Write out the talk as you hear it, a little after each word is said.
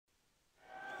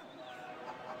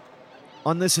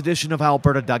On this edition of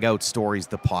Alberta Dugout Stories,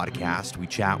 the podcast, we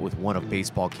chat with one of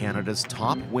Baseball Canada's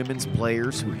top women's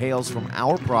players who hails from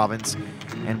our province,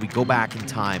 and we go back in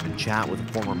time and chat with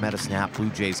a former Metasnap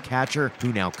Blue Jays catcher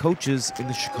who now coaches in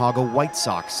the Chicago White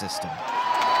Sox system.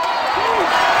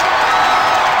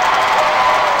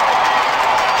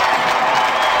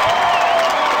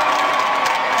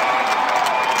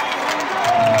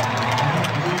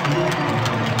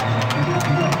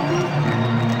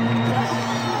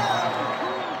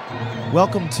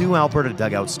 Welcome to Alberta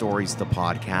Dugout Stories, the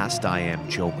podcast. I am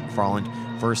Joe McFarland.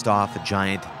 First off, a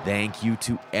giant thank you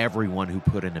to everyone who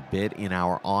put in a bid in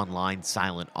our online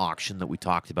silent auction that we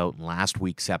talked about in last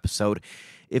week's episode.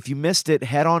 If you missed it,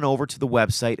 head on over to the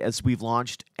website as we've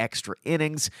launched extra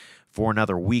innings. For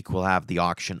another week, we'll have the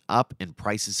auction up and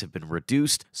prices have been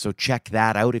reduced, so check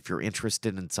that out if you're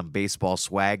interested in some baseball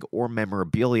swag or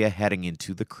memorabilia heading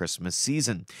into the Christmas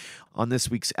season. On this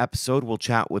week's episode, we'll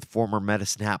chat with former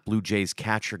Metasnap Blue Jays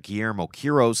catcher Guillermo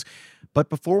Quiros. But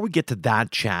before we get to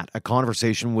that chat, a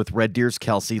conversation with Red Deer's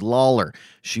Kelsey Lawler.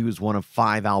 She was one of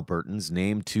 5 Albertans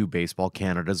named to Baseball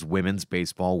Canada's Women's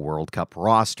Baseball World Cup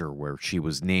roster, where she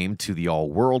was named to the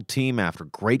All-World team after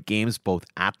great games both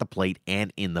at the plate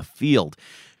and in the field.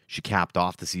 She capped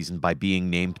off the season by being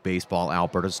named Baseball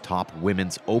Alberta's top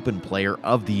Women's Open Player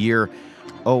of the Year.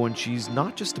 Oh, and she's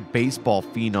not just a baseball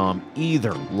phenom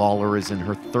either. Lawler is in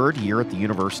her 3rd year at the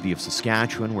University of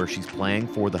Saskatchewan, where she's playing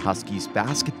for the Huskies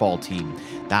basketball team.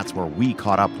 That's where we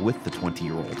caught up with the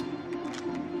 20-year-old.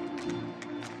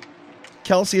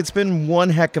 Kelsey, it's been one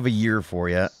heck of a year for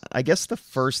you. I guess the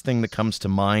first thing that comes to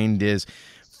mind is,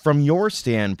 from your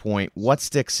standpoint, what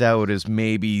sticks out as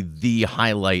maybe the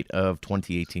highlight of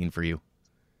 2018 for you?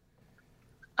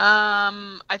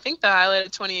 I think the highlight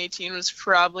of 2018 was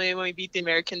probably when we beat the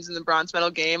Americans in the bronze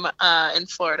medal game in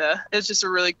Florida. It was just a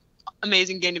really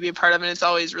amazing game to be a part of, and it's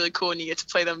always really cool when you get to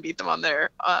play them and beat them on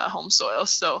their home soil.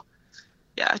 So,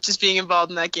 yeah, just being involved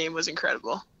in that game was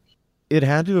incredible. It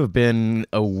had to have been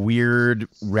a weird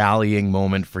rallying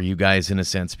moment for you guys in a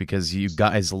sense, because you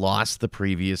guys lost the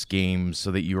previous game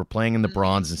so that you were playing in the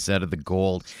bronze instead of the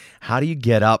gold. How do you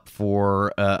get up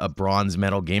for a bronze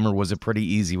medal game, or was it pretty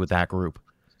easy with that group?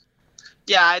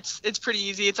 Yeah, it's pretty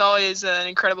easy. It's always an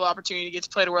incredible opportunity to get to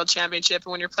play at a world championship,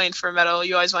 and when you're playing for a medal,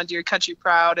 you always want to do your country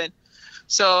proud, and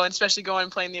so especially going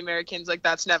and playing the Americans, like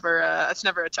that's never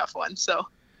a tough one. So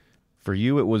for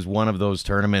you, it was one of those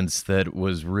tournaments that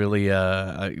was really,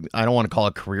 I don't want to call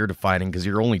it career defining because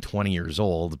you're only 20 years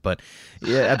old, but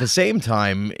at the same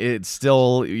time, it's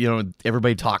still,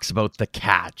 everybody talks about the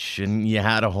catch, and you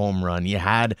had a home run, you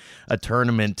had a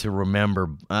tournament to remember.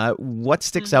 What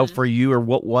sticks out for you, or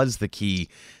what was the key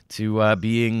to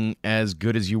being as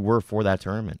good as you were for that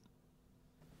tournament?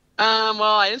 Well,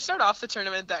 I didn't start off the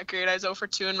tournament that great. I was 0 for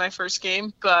 2 in my first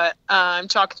game, but I'm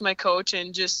talking to my coach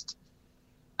and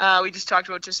we just talked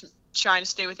about just trying to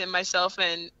stay within myself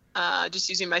and just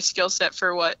using my skill set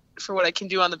for what I can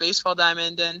do on the baseball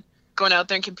diamond, and going out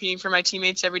there and competing for my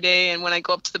teammates every day. And when I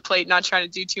go up to the plate, not trying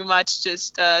to do too much,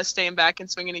 just staying back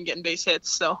and swinging and getting base hits.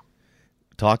 So,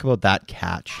 talk about that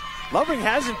catch. Loving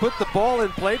hasn't put the ball in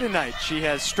play tonight. She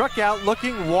has struck out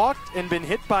looking, walked, and been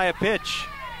hit by a pitch.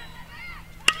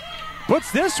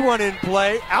 Puts this one in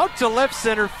play, out to left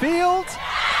center field.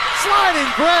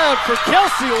 Sliding grab for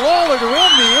Kelsey Lawler to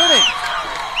win the inning.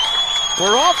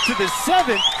 We're off to the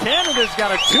 7th. Canada's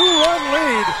got a 2-run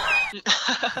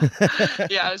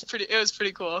lead. Yeah, it was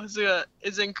pretty cool. It was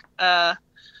a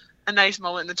nice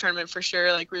moment in the tournament for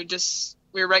sure. Like we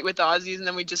were right with the Aussies, and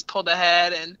then we just pulled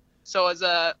ahead, and so it was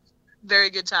a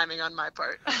very good timing on my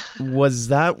part. Was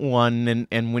that one,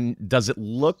 and when does it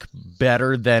look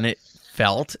better than it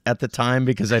felt at the time?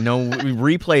 Because I know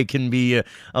replay can be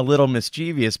a little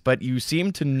mischievous, but you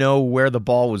seem to know where the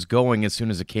ball was going as soon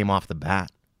as it came off the bat.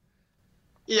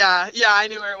 Yeah, I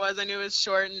knew where it was. I knew it was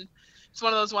short, and it's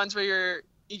one of those ones where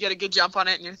you get a good jump on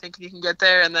it and you're thinking you can get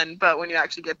there, but when you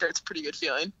actually get there, it's a pretty good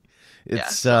feeling.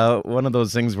 It's one of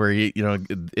those things where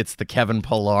it's the Kevin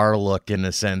Pillar look in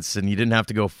a sense, and you didn't have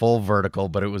to go full vertical,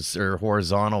 but it was or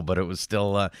horizontal, but it was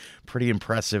still pretty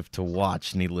impressive to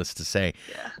watch. Needless to say,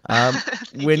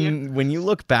 when you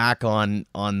look back on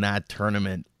that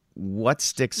tournament, what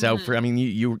sticks out for? I mean,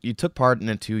 you took part in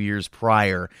it 2 years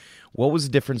prior. What was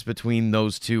the difference between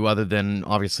those two, other than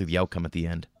obviously the outcome at the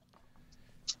end?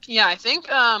 Yeah, I think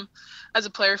as a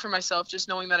player for myself, just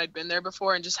knowing that I'd been there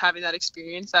before and just having that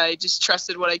experience, I just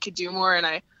trusted what I could do more, and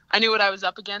I knew what I was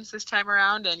up against this time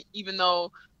around. And even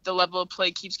though the level of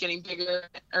play keeps getting bigger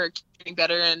or getting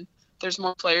better, and there's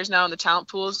more players now, and the talent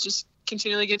pools just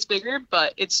continually gets bigger,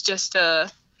 but it's just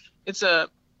it's a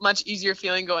much easier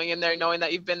feeling going in there knowing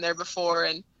that you've been there before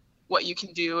and what you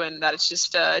can do, and that it's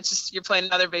just you're playing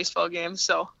another baseball game.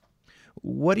 So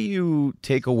What do you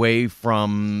take away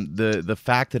from the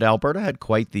fact that Alberta had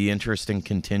quite the interesting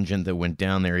contingent that went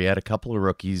down there? You had a couple of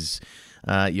rookies.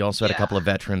 You also had a couple of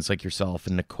veterans like yourself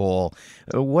and Nicole.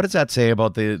 What does that say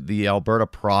about the Alberta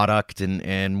product,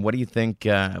 and what do you think?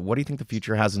 What do you think the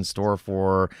future has in store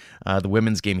for the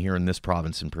women's game here in this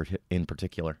province in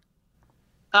particular?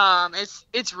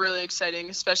 It's really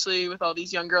exciting, especially with all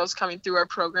these young girls coming through our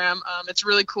program. It's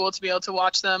really cool to be able to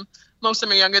watch them. Most of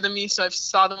them are younger than me, so I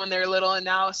saw them when they were little, and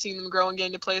now seeing them grow and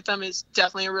getting to play with them is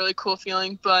definitely a really cool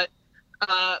feeling. But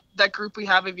that group we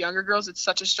have of younger girls, it's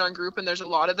such a strong group, and there's a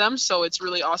lot of them, so it's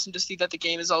really awesome to see that the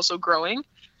game is also growing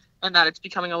and that it's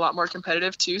becoming a lot more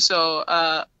competitive too. So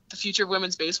the future of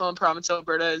women's baseball in province of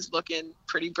Alberta is looking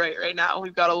pretty bright right now.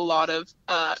 We've got a lot of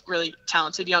really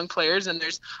talented young players, and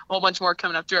there's a whole bunch more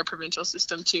coming up through our provincial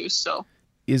system too. So,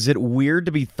 is it weird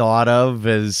to be thought of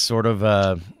as sort of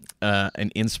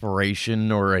an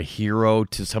inspiration or a hero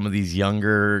to some of these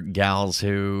younger gals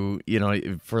who,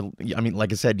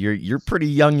 like I said, you're pretty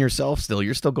young yourself still.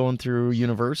 You're still going through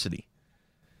university.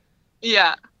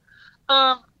 Yeah.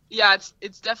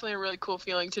 It's definitely a really cool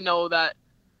feeling to know that,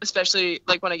 especially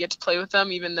like when I get to play with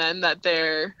them, even then, that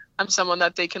I'm someone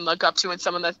that they can look up to and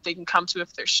someone that they can come to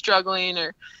if they're struggling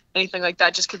or anything like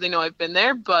that, just because they know I've been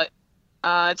there. But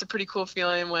it's a pretty cool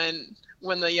feeling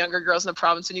when the younger girls in the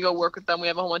province and you go work with them. We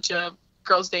have a whole bunch of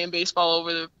girls' day in baseball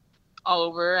all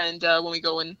over, and when we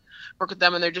go and work with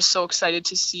them, and they're just so excited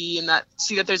to see that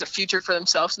there's a future for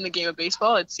themselves in the game of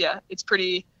baseball.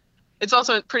 It's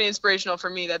also pretty inspirational for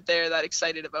me that they're that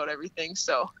excited about everything.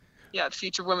 So yeah, the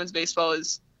future of women's baseball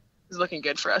is looking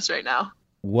good for us right now.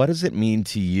 What does it mean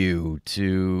to you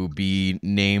to be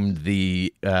named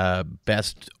the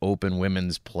best open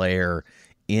women's player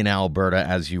in Alberta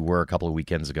as you were a couple of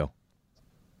weekends ago?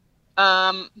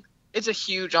 It's a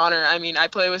huge honor. I mean, I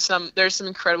play with there's some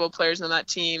incredible players on that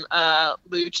team.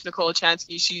 Luch, Nicole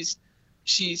Chansky,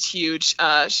 she's huge.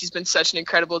 She's been such an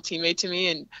incredible teammate to me,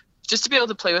 and just to be able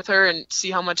to play with her and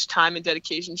see how much time and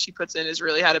dedication she puts in has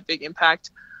really had a big impact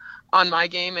on my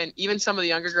game. And even some of the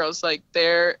younger girls, like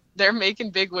they're making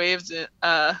big waves on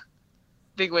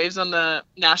the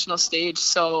national stage.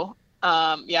 So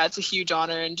it's a huge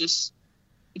honor, and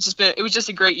it was just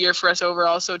a great year for us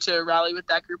overall. So to rally with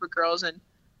that group of girls and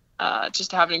just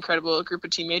to have an incredible group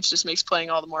of teammates just makes playing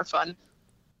all the more fun.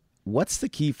 What's the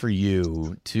key for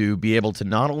you to be able to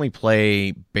not only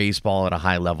play baseball at a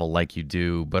high level like you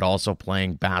do, but also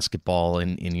playing basketball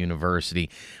in university?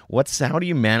 How do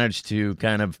you manage to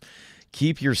kind of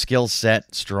keep your skill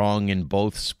set strong in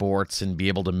both sports and be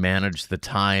able to manage the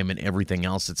time and everything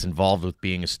else that's involved with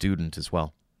being a student as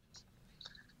well?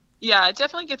 Yeah, it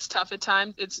definitely gets tough at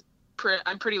times.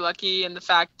 I'm pretty lucky in the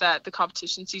fact that the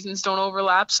competition seasons don't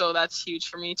overlap, so that's huge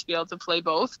for me to be able to play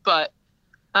both. But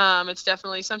it's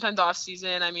definitely sometimes off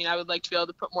season. I mean, I would like to be able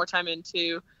to put more time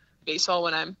into baseball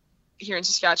when I'm here in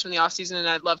Saskatchewan in the off season, and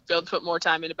I'd love to be able to put more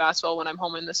time into basketball when I'm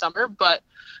home in the summer. But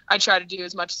I try to do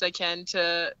as much as I can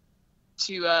to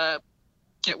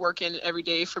get work in every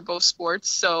day for both sports.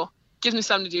 So it gives me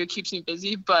something to do. It keeps me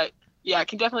busy. But yeah, it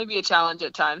can definitely be a challenge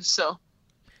at times. So.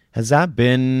 Has that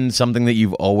been something that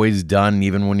you've always done,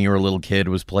 even when you were a little kid,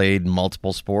 was played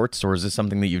multiple sports, or is this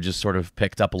something that you've just sort of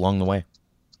picked up along the way?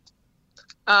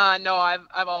 No,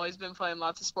 I've always been playing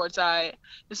lots of sports.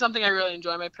 It's something I really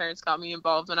enjoy. My parents got me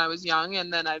involved when I was young,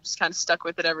 and then I've just kind of stuck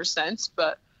with it ever since.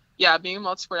 But yeah, being a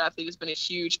multi-sport athlete has been a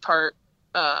huge part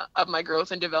of my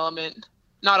growth and development,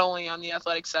 not only on the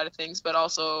athletic side of things, but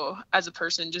also as a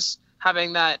person. Just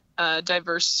having that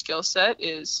diverse skill set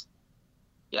is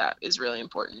really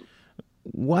important.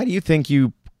 Why do you think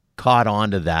you caught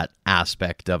on to that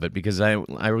aspect of it? Because I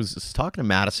was talking to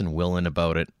Madison Willen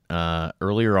about it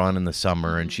earlier on in the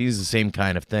summer, and she's the same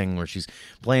kind of thing where she's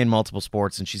playing multiple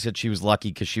sports, and she said she was lucky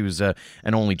because she was an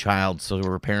only child, so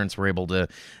her parents were able to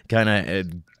kind of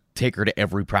take her to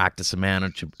every practice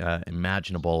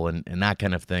imaginable and that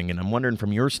kind of thing. And I'm wondering,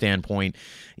 from your standpoint,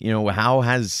 how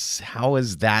has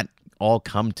that all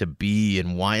come to be,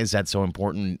 and why is that so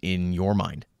important in your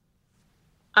mind?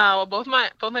 Well, both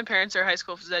my parents are high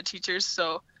school phys ed teachers,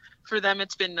 so for them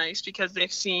it's been nice because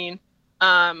they've seen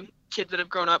kids that have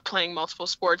grown up playing multiple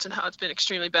sports and how it's been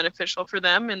extremely beneficial for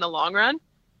them in the long run.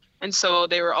 And so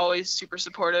they were always super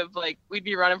supportive. Like, we'd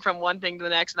be running from one thing to the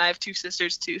next, and I have two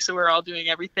sisters too, so we're all doing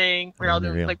everything. We're all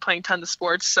doing like playing tons of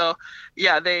sports. So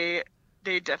yeah,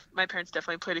 my parents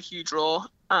definitely played a huge role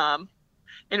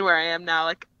in where I am now.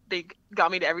 Like, they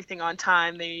got me to everything on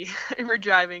time. They were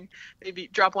driving.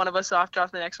 They'd drop one of us off, drop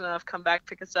the next one off, come back,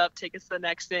 pick us up, take us to the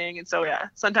next thing. And so yeah,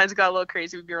 sometimes it got a little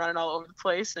crazy. We'd be running all over the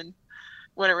place, and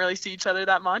wouldn't really see each other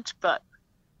that much. But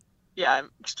yeah, I'm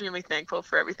extremely thankful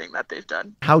for everything that they've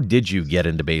done. How did you get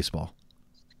into baseball?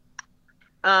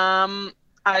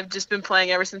 I've just been playing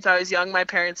ever since I was young. My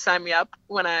parents signed me up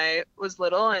when I was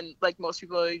little, and like most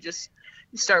people, you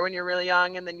start when you're really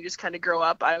young and then you just kind of grow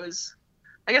up. I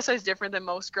guess I was different than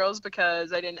most girls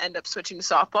because I didn't end up switching to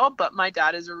softball, but my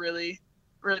dad is a really,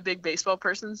 really big baseball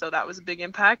person, so that was a big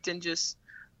impact. And just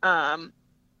the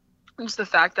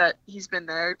fact that he's been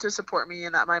there to support me,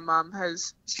 and that my mom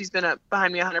she's been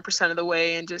behind me 100% of the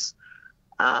way, and just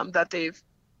that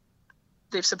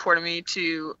they've supported me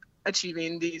to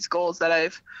achieving these goals that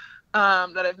I've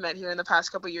met here in the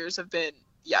past couple of years have been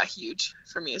huge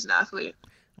for me as an athlete.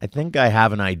 I think I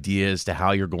have an idea as to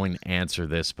how you're going to answer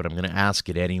this, but I'm going to ask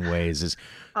it anyways.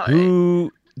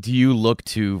 Who do you look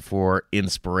to for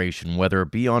inspiration, whether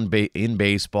it be in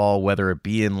baseball, whether it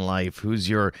be in life? Who's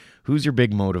your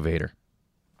big motivator?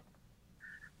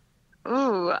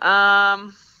 Who's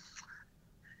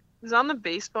on the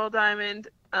baseball diamond?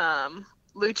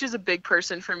 Luch is a big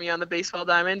person for me on the baseball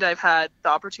diamond. I've had the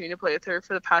opportunity to play with her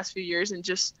for the past few years, and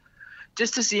just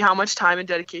to see how much time and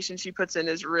dedication she puts in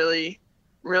is really,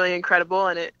 really incredible.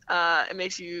 And it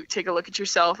makes you take a look at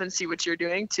yourself and see what you're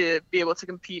doing to be able to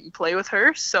compete and play with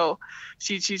her. So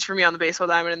she's for me on the baseball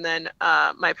diamond. And then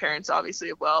my parents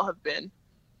obviously as well have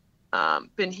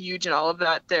been huge in all of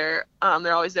that. They're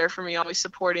always there for me, always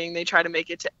supporting. They try to make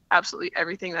it to absolutely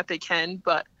everything that they can.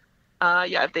 But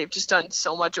they've just done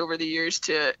so much over the years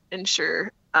to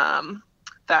ensure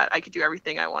that I could do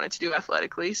everything I wanted to do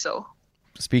athletically. So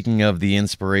speaking of the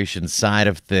inspiration side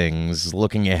of things,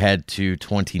 looking ahead to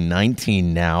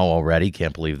 2019 now already,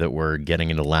 can't believe that we're getting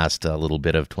into the last little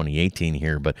bit of 2018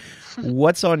 here, but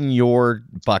what's on your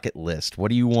bucket list? What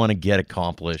do you want to get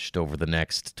accomplished over the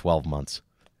next 12 months?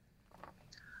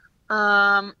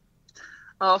 Well,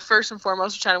 first and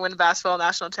foremost, we're trying to win the basketball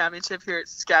national championship here at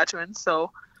Saskatchewan.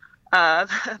 So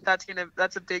that's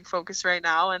a big focus right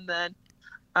now. And then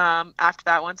after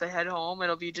that, once I head home,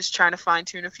 it'll be just trying to fine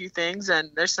tune a few things.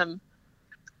 And there's some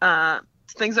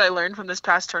things I learned from this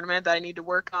past tournament that I need to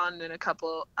work on, and a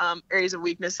couple areas of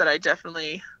weakness that I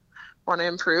definitely want to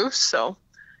improve. So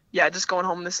just going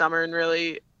home this summer and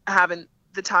really having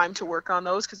the time to work on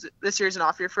those, because this year's an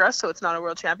off year for us, so it's not a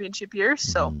world championship year.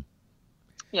 So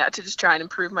to just try and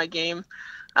improve my game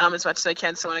as much as I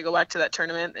can. So when I go back to that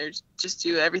tournament, there's just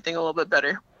do everything a little bit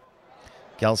better.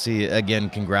 Kelsey, again,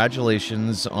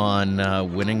 congratulations on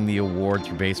winning the award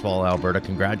through Baseball Alberta.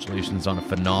 Congratulations on a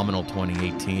phenomenal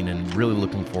 2018, and really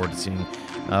looking forward to seeing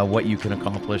what you can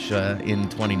accomplish in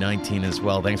 2019 as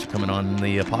well. Thanks for coming on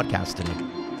the podcast today.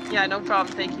 Yeah, no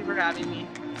problem. Thank you for having me.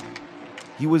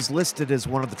 He was listed as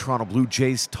one of the Toronto Blue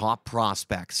Jays' top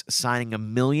prospects, signing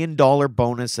 $1 million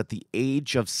bonus at the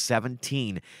age of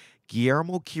 17.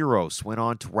 Guillermo Quiros went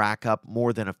on to rack up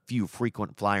more than a few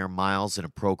frequent flyer miles in a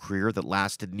pro career that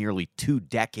lasted nearly 2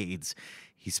 decades.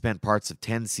 He spent parts of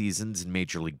 10 seasons in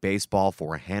Major League Baseball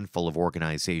for a handful of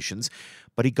organizations,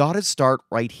 but he got his start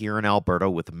right here in Alberta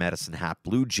with the Medicine Hat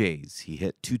Blue Jays. He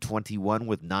hit .221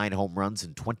 with 9 home runs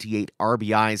and 28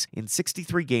 RBIs in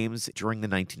 63 games during the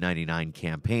 1999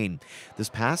 campaign. This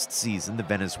past season, the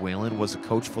Venezuelan was a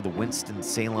coach for the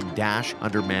Winston-Salem Dash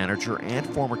under manager and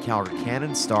former Calgary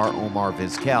Cannon star Omar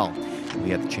Vizquel.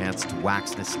 We had the chance to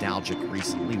wax nostalgic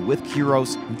recently with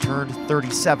Quiros, who turned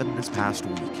 37 this past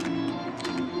week.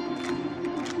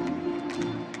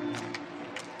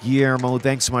 Guillermo,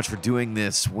 thanks so much for doing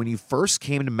this. When you first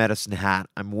came to Medicine Hat,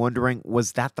 I'm wondering,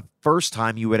 was that the first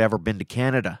time you had ever been to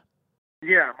Canada?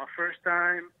 Yeah, my first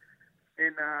time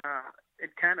in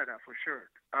Canada, for sure.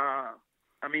 I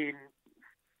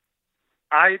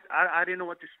didn't know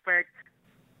what to expect.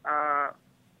 I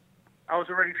was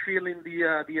already feeling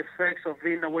the effects of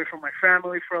being away from my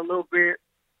family for a little bit,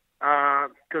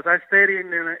 because I stayed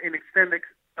in an extended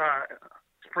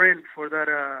sprint for that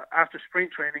after spring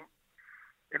training.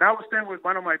 And I was staying with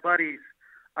one of my buddies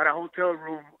at a hotel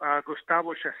room,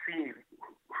 Gustavo Chassin.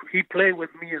 He played with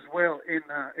me as well in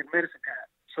Medicine Hat.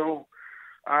 So,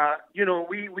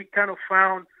 we kind of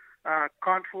found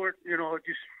comfort,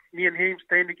 just me and him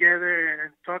staying together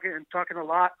and talking a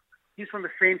lot. He's from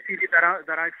the same city that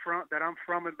I'm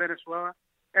from in Venezuela.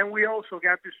 And we also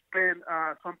got to spend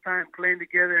some time playing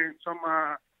together in some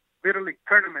Little League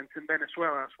tournaments in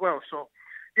Venezuela as well. So,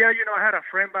 I had a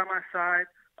friend by my side.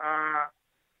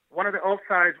 One of the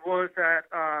upsides was that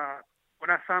when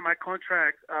I signed my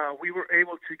contract, we were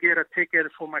able to get a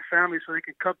ticket for my family so they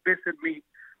could come visit me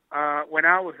when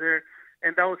I was there,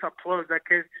 and that was a plus that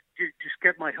just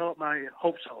kept my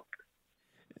hopes up.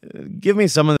 Give me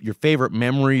some of your favorite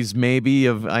memories, maybe,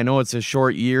 of, I know it's a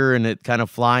short year and it kind of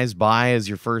flies by as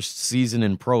your first season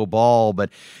in pro ball, but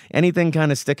anything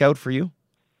kind of stick out for you?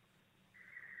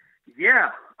 Yeah.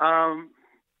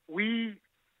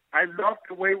 I loved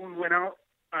the way we went out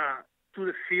to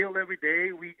the field every day.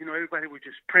 Everybody was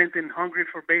just sprinting, hungry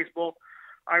for baseball.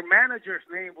 Our manager's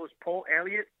name was Paul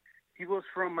Elliott. He was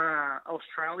from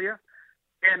Australia.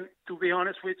 And to be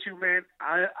honest with you, man,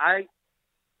 I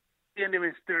didn't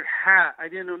even I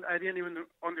didn't even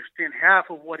understand half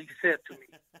of what he said to me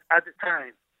at the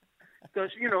time,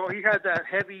 because he had that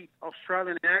heavy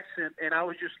Australian accent, and I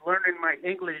was just learning my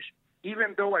English.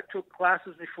 Even though I took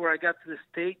classes before I got to the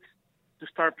States to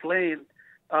start playing,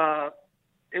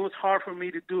 it was hard for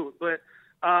me to do it. But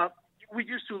we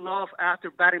used to love,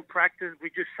 after batting practice, we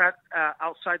just sat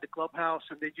outside the clubhouse,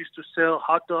 and they used to sell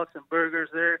hot dogs and burgers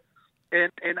there.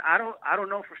 And I don't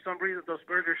know, for some reason those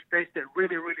burgers tasted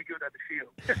really, really good at the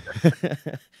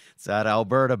field. It's that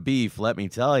Alberta beef, let me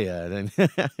tell you.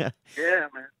 Yeah,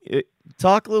 man.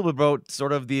 Talk a little bit about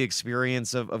sort of the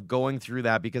experience of going through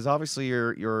that, because obviously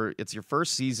it's your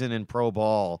first season in pro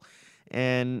ball,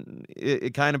 and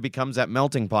it kind of becomes that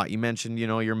melting pot. You mentioned,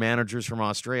 your managers from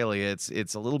Australia.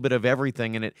 It's a little bit of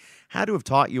everything, and it had to have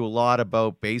taught you a lot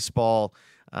about baseball,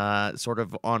 sort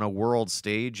of on a world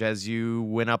stage as you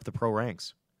went up the pro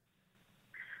ranks.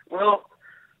 Well,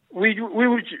 we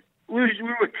were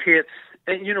kids,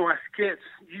 and as kids,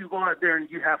 you go out there and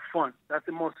you have fun. That's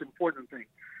the most important thing.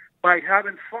 By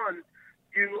having fun,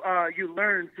 you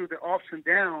learn through the ups and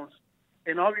downs,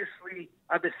 and obviously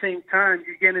at the same time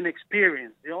you get an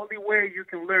experience. The only way you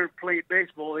can learn play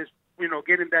baseball is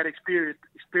getting that experience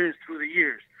through the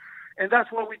years, and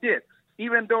that's what we did.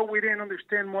 Even though we didn't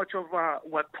understand much of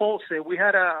what Paul said, we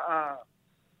had a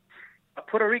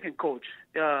Puerto Rican coach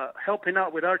helping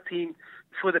out with our team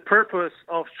for the purpose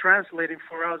of translating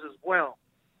for us as well.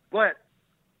 But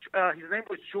his name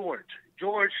was George.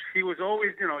 George, he was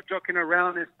always, joking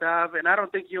around and stuff, and I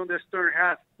don't think he understood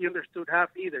half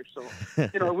either. So,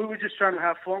 we were just trying to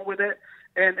have fun with it,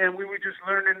 and we were just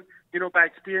learning, by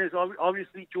experience.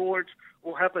 Obviously, George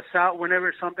will help us out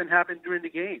whenever something happened during the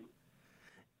game.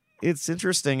 It's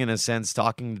interesting in a sense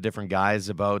talking to different guys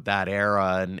about that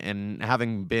era, and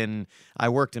having been, I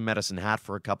worked in Medicine Hat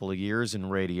for a couple of years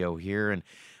in radio here, and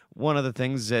one of the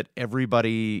things that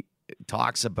everybody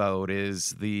talks about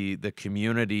is the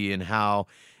community and how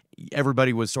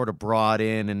everybody was sort of brought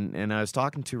in, and I was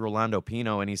talking to Rolando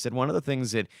Pino, and he said one of the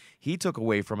things that he took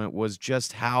away from it was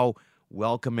just how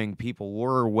welcoming people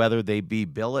were, whether they be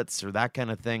billets or that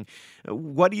kind of thing.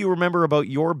 What do you remember about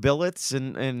your billets,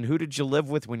 and who did you live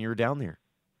with when you were down there?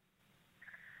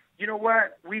 You know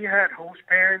what? We had host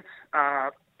parents.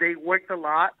 They worked a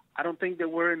lot. I don't think they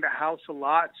were in the house a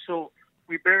lot, so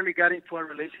we barely got into a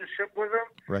relationship with them.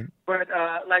 Right. But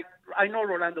I know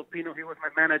Rolando Pino. He was my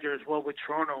manager as well with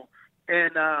Toronto,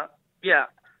 and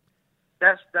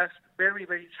that's very,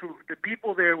 very true. The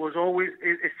people there was always,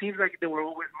 it seems like they were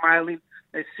always smiling.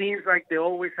 It seems like they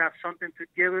always have something to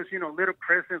give us, little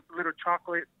presents, little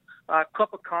chocolate,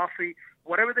 cup of coffee,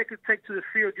 whatever they could take to the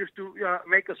field just to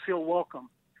make us feel welcome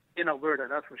in Alberta,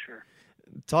 that's for sure.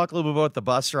 Talk a little bit about the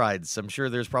bus rides. I'm sure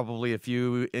there's probably a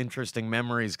few interesting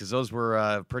memories, because those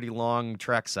were pretty long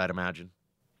treks, I'd imagine.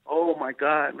 Oh, my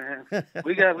God, man.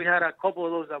 we had a couple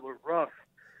of those that were rough.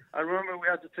 I remember we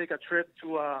had to take a trip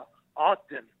to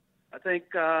Ogden. I think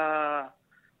it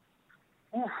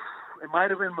might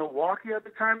have been Milwaukee at the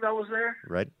time that was there.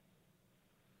 Right.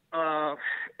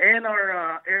 And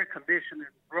our air conditioning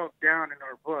broke down in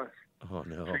our bus. Oh,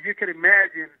 no. So you can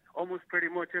imagine almost pretty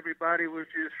much everybody was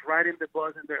just riding the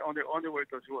bus on their underwear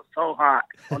because it was so hot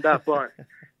on that bus.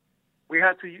 We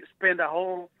had to spend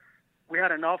we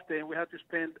had an off day, and we had to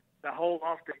spend the whole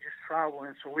off day just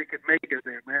traveling so we could make it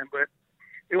there, man. But,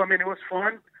 it was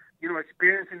fun,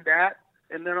 experiencing that.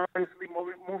 And then obviously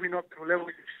moving up to a level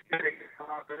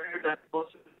that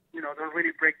buses, don't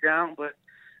really break down. But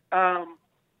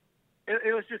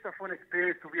it was just a fun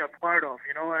experience to be a part of.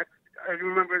 I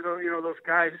remember those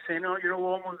guys saying, "Oh, we're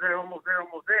almost there,"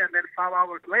 and then 5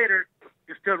 hours later,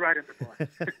 you're still riding the bus.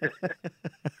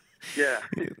 Yeah,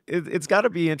 it's got to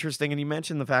be interesting. And you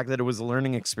mentioned the fact that it was a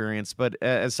learning experience, but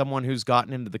as someone who's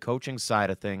gotten into the coaching side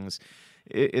of things,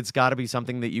 it's got to be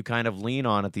something that you kind of lean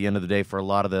on at the end of the day for a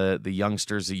lot of the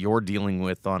youngsters that you're dealing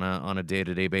with on a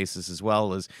day-to-day basis, as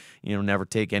well as, never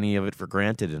take any of it for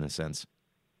granted in a sense.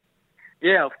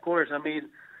 Yeah, of course. I mean,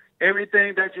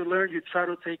 everything that you learn, you try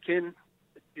to take in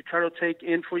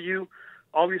for you.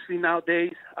 Obviously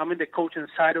nowadays, I'm in the coaching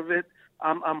side of it.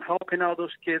 I'm helping out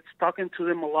those kids, talking to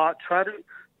them a lot, try to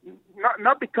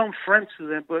not become friends to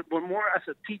them, but more as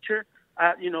a teacher.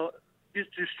 you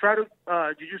just try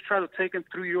to take them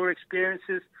through your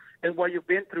experiences and what you've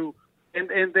been through, and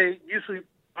they usually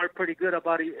are pretty good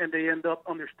about it, and they end up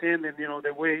understanding,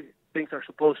 the way things are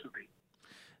supposed to be.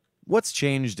 What's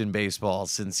changed in baseball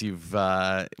since you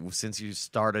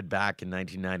started back in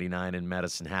 1999 in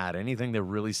Medicine Hat? Anything that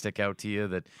really stick out to you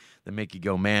that make you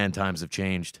go, man, times have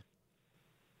changed?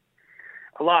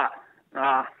 A lot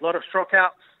of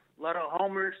strikeouts, a lot of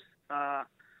homers.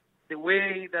 The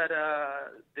way that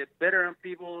the veteran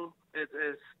people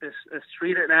is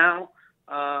treated now.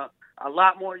 A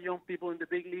lot more young people in the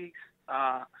big leagues.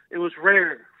 It was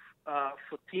rare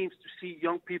for teams to see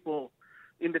young people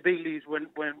in the big leagues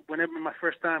whenever my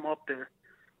first time up there.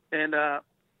 And,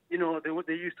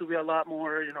 there used to be a lot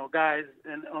more, guys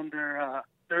on their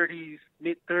 30s,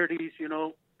 mid-30s,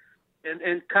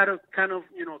 and kind of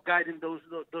guiding those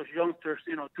youngsters,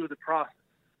 through the process.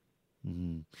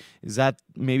 Mm-hmm. Is that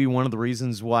maybe one of the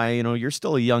reasons why, you're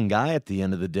still a young guy at the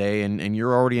end of the day, and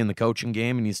you're already in the coaching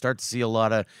game, and you start to see a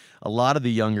lot of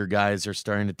the younger guys are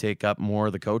starting to take up more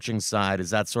of the coaching side? Is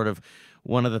that sort of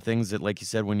one of the things that, like you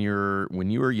said, when you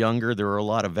were younger, there were a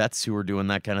lot of vets who were doing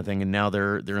that kind of thing, and now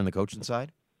they're in the coaching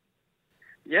side?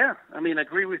 Yeah, I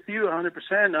agree with you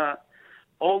 100%.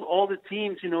 All the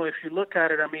teams, if you look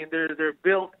at it, they're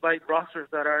built by rosters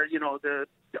that are, the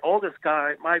oldest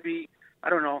guy might be, I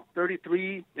don't know,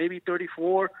 33, maybe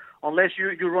 34, unless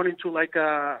you run into like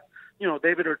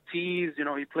David Ortiz,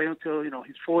 he played until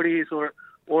his 40s,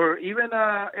 or even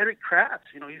Eric Kratz,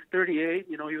 he's 38,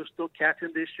 he was still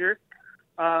catching this year.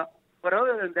 But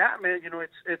other than that, man,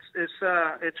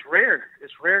 it's rare.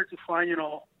 It's rare to find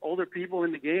older people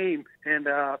in the game, and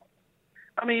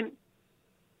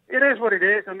it is what it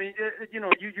is.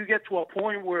 You get to a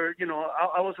point where,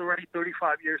 I was already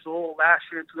 35 years old last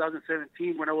year in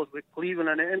 2017 when I was with Cleveland,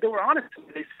 and they were honest with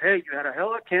me. They said, hey, you had a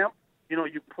hell of a camp,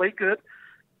 you played good,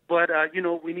 but,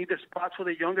 we need the spots for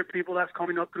the younger people that's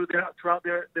coming up throughout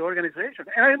the organization.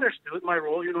 And I understood my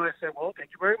role. I said, well,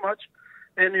 thank you very much,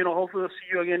 and, hopefully I'll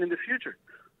see you again in the future.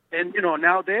 And,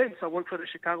 nowadays I work for the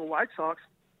Chicago White Sox,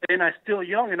 and I'm still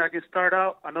young, and I can start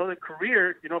out another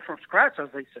career, from scratch, as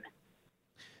they say.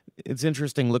 It's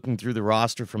interesting looking through the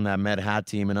roster from that Med Hat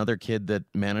team. Another kid that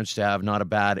managed to have not a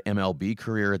bad MLB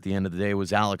career at the end of the day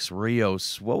was Alex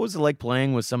Rios. What was it like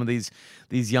playing with some of these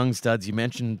young studs? You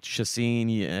mentioned Chacin.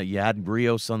 You had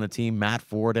Rios on the team. Matt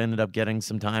Ford ended up getting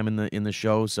some time in the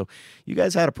show. So you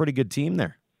guys had a pretty good team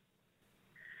there.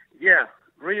 Yeah,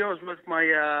 Rios was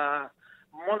my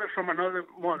mother from another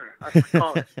mother, I should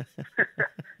call it.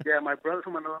 Yeah, my brother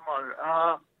from another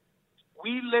mother.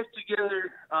 We lived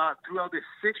together throughout the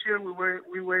 6 year.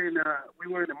 We were in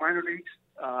the minor leagues.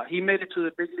 He made it to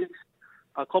the big leagues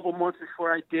a couple months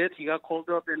before I did. He got called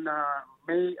up in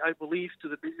May, I believe, to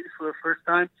the big leagues for the first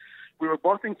time. We were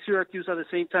both in Syracuse at the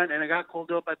same time, and I got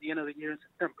called up at the end of the year in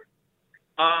September.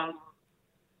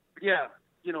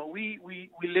 We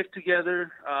lived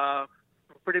together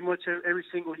pretty much every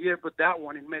single year, but that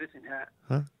one in Medicine Hat.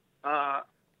 Huh?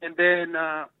 And then.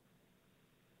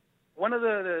 One of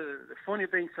the funny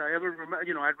things I ever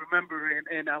remember,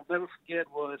 and I'll never forget,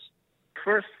 was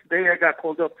first day I got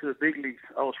called up to the big leagues.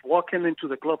 I was walking into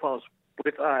the clubhouse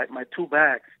with my two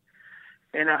bags,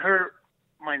 and I heard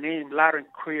my name loud and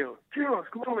clear. Quiroz,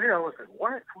 come over here. I was like,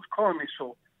 what? Who's calling me?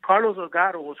 So Carlos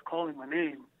Delgado was calling my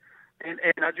name, and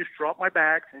I just dropped my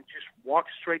bags and just walked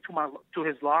straight to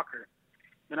his locker.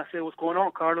 And I said, what's going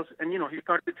on, Carlos? And, he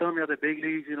started to tell me how the big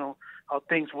leagues, how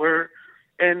things were.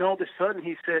 And all of a sudden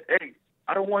he said, hey,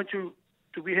 I don't want you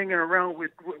to be hanging around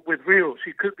with Rios.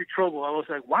 He could be trouble. I was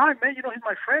like, why, man? He's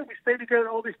my friend. We stayed together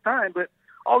all this time. But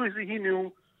obviously he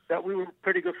knew that we were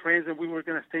pretty good friends and we were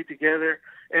going to stay together.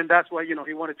 And that's why,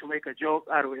 he wanted to make a joke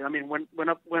out of it.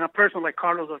 When a person like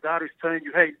Carlos Delgado is telling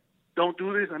you, hey, don't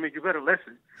do this, you better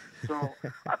listen. So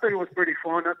I thought it was pretty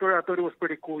fun. I thought it was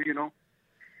pretty cool,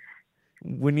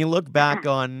 When you look back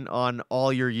on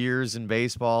all your years in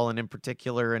baseball, and in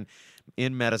particular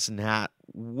in Medicine Hat,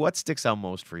 what sticks out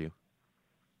most for you?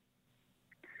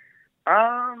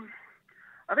 I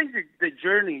think the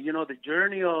journey, the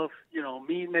journey of,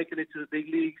 me making it to the big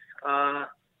leagues,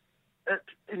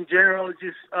 in general,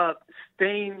 just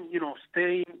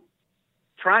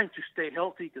trying to stay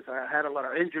healthy, because I had a lot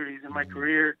of injuries in my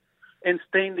career, and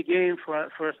stay in the game for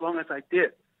as long as I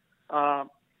did.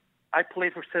 I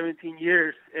played for 17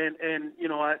 years, and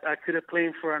I could have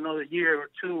played for another year or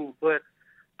two, but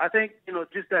I think,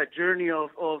 just that journey of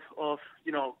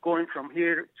going from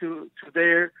here to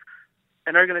there,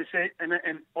 an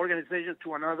organization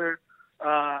to another,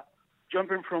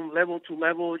 jumping from level to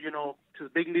level, to the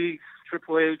big leagues,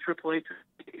 AAA to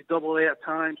AA at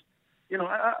times,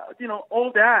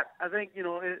 All that, I think,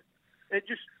 it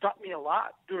just taught me a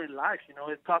lot during life.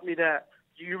 It taught me that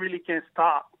you really can't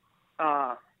stop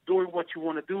doing what you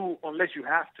want to do unless you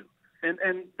have to.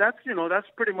 And that's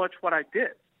pretty much what I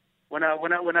did when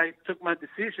I took my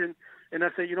decision, and I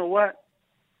said, you know what,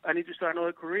 I need to start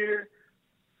another career.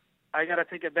 I got to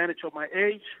take advantage of my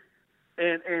age,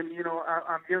 and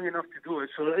I'm young enough to do it.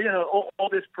 So all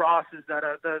this process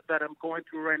that I'm going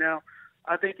through right now,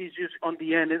 I think is just on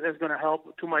the end is going to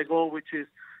help to my goal, which is,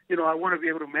 I want to be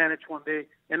able to manage one day.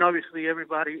 And obviously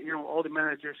everybody, all the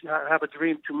managers have a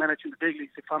dream to manage in the big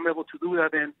leagues. If I'm able to do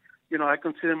that, then, I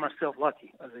consider myself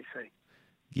lucky, as they say.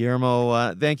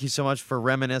 Guillermo, thank you so much for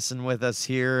reminiscing with us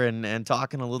here and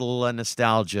talking a little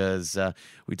nostalgia as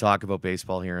we talk about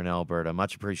baseball here in Alberta.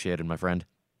 Much appreciated, my friend.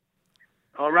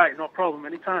 All right, no problem.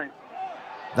 Anytime.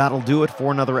 That'll do it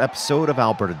for another episode of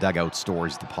Alberta Dugout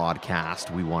Stories, the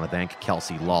podcast. We want to thank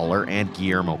Kelsey Lawler and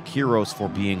Guillermo Quiros for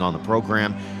being on the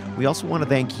program. We also want to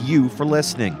thank you for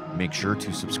listening. Make sure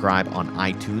to subscribe on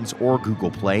iTunes or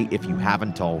Google Play if you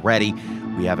haven't already.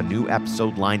 We have a new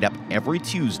episode lined up every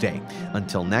Tuesday.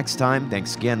 Until next time,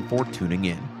 thanks again for tuning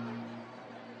in.